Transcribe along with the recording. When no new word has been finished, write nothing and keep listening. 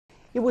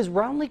It was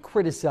roundly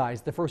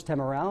criticized the first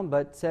time around,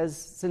 but says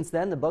since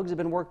then the bugs have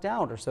been worked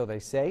out, or so they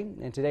say.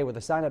 And today, with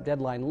the sign-up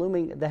deadline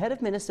looming, the head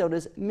of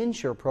Minnesota's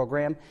MNsure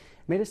program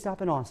made a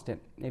stop in Austin.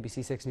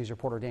 ABC 6 News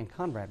reporter Dan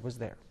Conrad was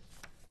there.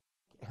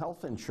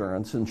 Health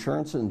insurance,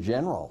 insurance in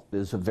general,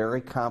 is a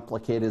very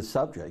complicated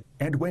subject.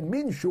 And when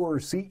MNsure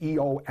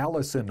CEO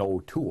Allison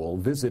O'Toole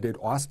visited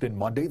Austin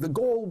Monday, the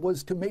goal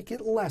was to make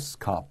it less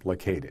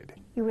complicated.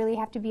 You really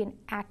have to be an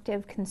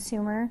active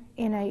consumer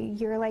in a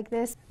year like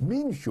this.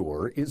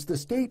 MNsure is the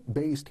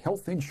state-based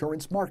health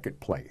insurance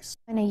marketplace.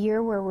 In a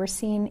year where we're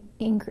seeing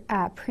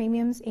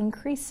premiums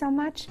increase so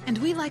much. And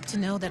we like to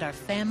know that our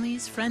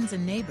families, friends,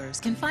 and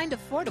neighbors can find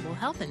affordable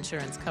health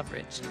insurance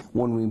coverage.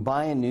 When we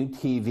buy a new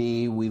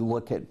TV, we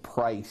look at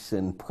price,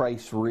 and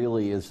price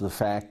really is the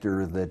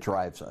factor that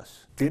drives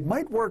us. It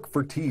might work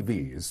for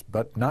TVs,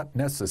 but not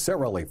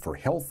necessarily for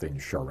health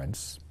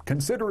insurance.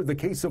 Consider the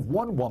case of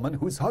one woman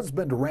whose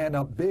husband ran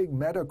up big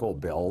medical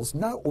bills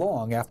not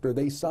long after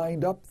they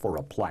signed up for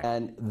a plan.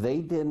 And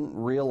they didn't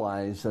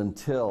realize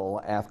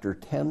until after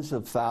tens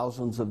of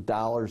thousands of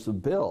dollars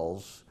of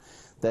bills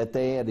that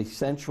they had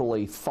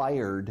essentially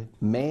fired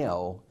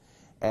Mayo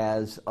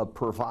as a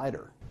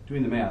provider.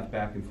 Doing the math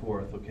back and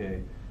forth,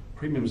 okay,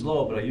 premium's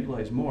low, but I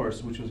utilize more,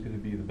 so which was going to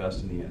be the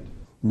best in the end?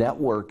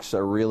 Networks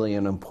are really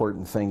an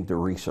important thing to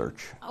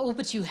research. Oh,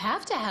 but you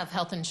have to have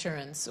health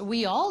insurance.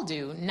 We all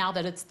do, now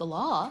that it's the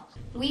law.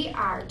 We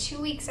are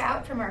 2 weeks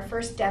out from our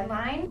first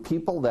deadline.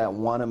 People that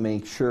want to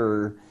make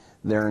sure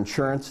their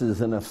insurance is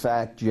in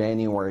effect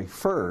January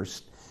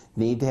 1st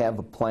need to have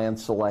a plan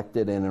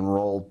selected and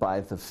enrolled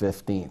by the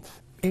 15th.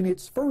 In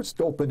its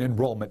first open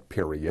enrollment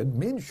period,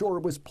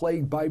 MNsure was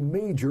plagued by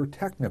major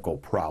technical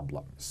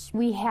problems.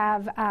 We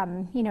have,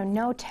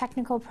 no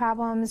technical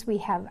problems. We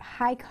have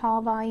high call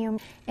volume,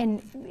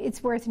 and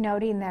it's worth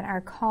noting that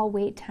our call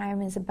wait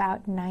time is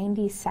about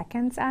 90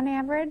 seconds on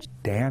average.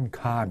 Dan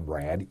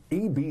Conrad,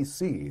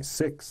 ABC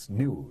 6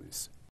 News.